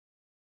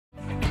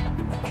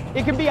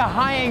It can be a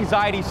high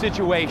anxiety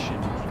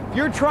situation.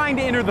 You're trying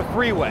to enter the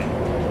freeway.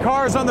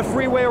 Cars on the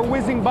freeway are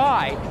whizzing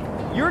by.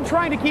 You're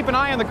trying to keep an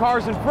eye on the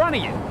cars in front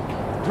of you.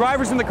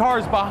 Drivers in the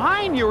cars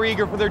behind you are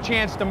eager for their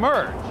chance to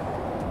merge.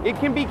 It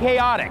can be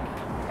chaotic,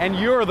 and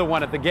you're the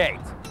one at the gate.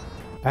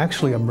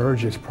 Actually, a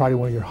merge is probably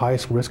one of your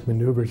highest risk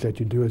maneuvers that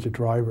you do as a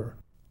driver.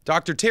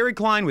 Dr. Terry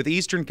Klein with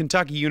Eastern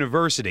Kentucky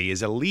University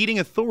is a leading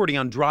authority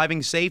on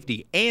driving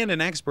safety and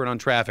an expert on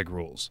traffic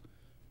rules.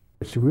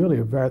 It's really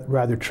a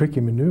rather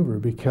tricky maneuver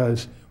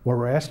because what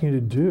we're asking you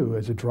to do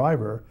as a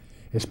driver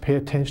is pay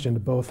attention to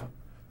both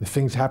the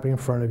things happening in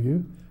front of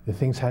you, the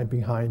things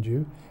happening behind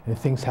you, and the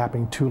things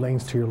happening 2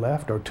 lanes to your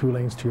left or 2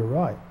 lanes to your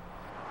right.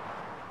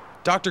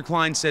 Dr.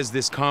 Klein says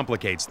this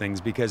complicates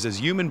things because as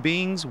human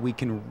beings, we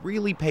can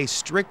really pay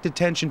strict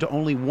attention to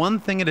only one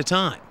thing at a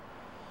time.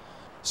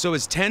 So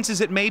as tense as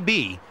it may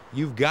be,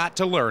 you've got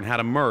to learn how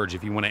to merge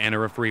if you want to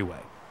enter a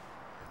freeway.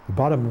 The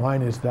bottom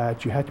line is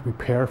that you have to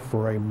prepare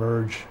for a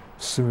merge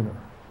sooner.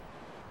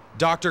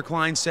 Dr.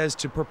 Klein says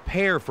to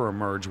prepare for a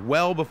merge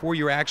well before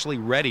you're actually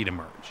ready to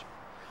merge.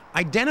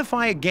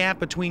 Identify a gap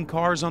between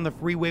cars on the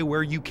freeway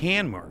where you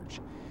can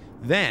merge.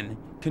 Then,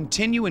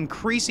 continue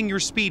increasing your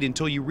speed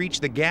until you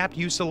reach the gap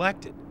you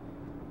selected.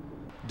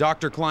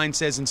 Dr. Klein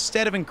says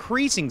instead of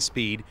increasing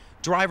speed,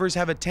 drivers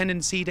have a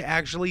tendency to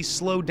actually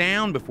slow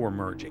down before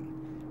merging.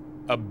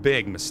 A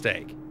big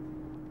mistake.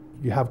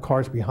 You have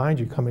cars behind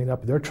you coming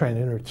up, they're trying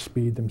to enter at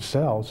speed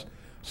themselves,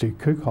 so you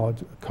could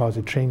cause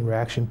a chain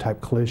reaction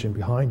type collision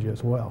behind you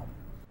as well.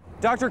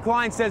 Dr.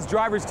 Klein says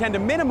drivers tend to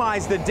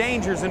minimize the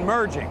dangers in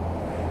merging,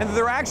 and that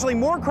there are actually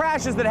more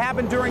crashes that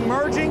happen during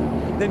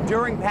merging than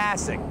during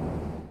passing.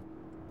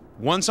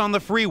 Once on the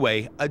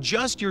freeway,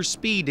 adjust your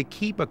speed to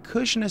keep a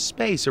cushion of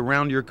space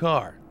around your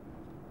car.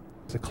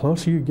 The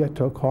closer you get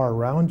to a car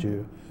around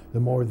you, the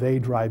more they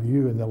drive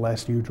you and the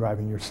less you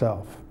driving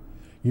yourself.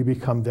 You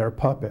become their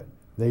puppet.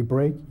 They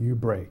brake, you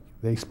brake.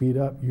 They speed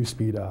up, you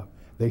speed up.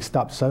 They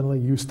stop suddenly,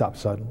 you stop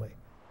suddenly.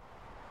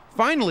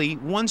 Finally,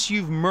 once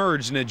you've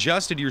merged and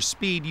adjusted your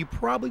speed, you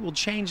probably will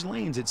change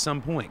lanes at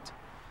some point.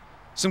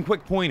 Some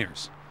quick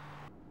pointers.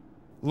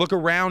 Look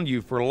around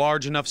you for a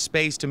large enough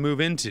space to move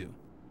into.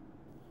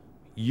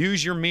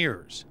 Use your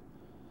mirrors.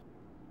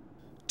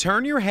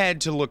 Turn your head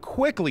to look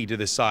quickly to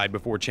the side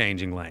before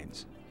changing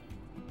lanes.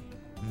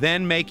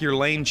 Then make your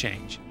lane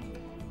change.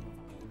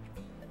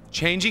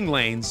 Changing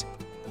lanes,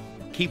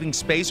 keeping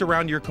space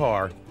around your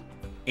car,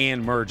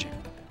 and merging.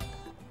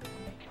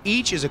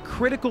 Each is a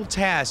critical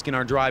task in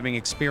our driving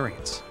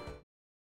experience.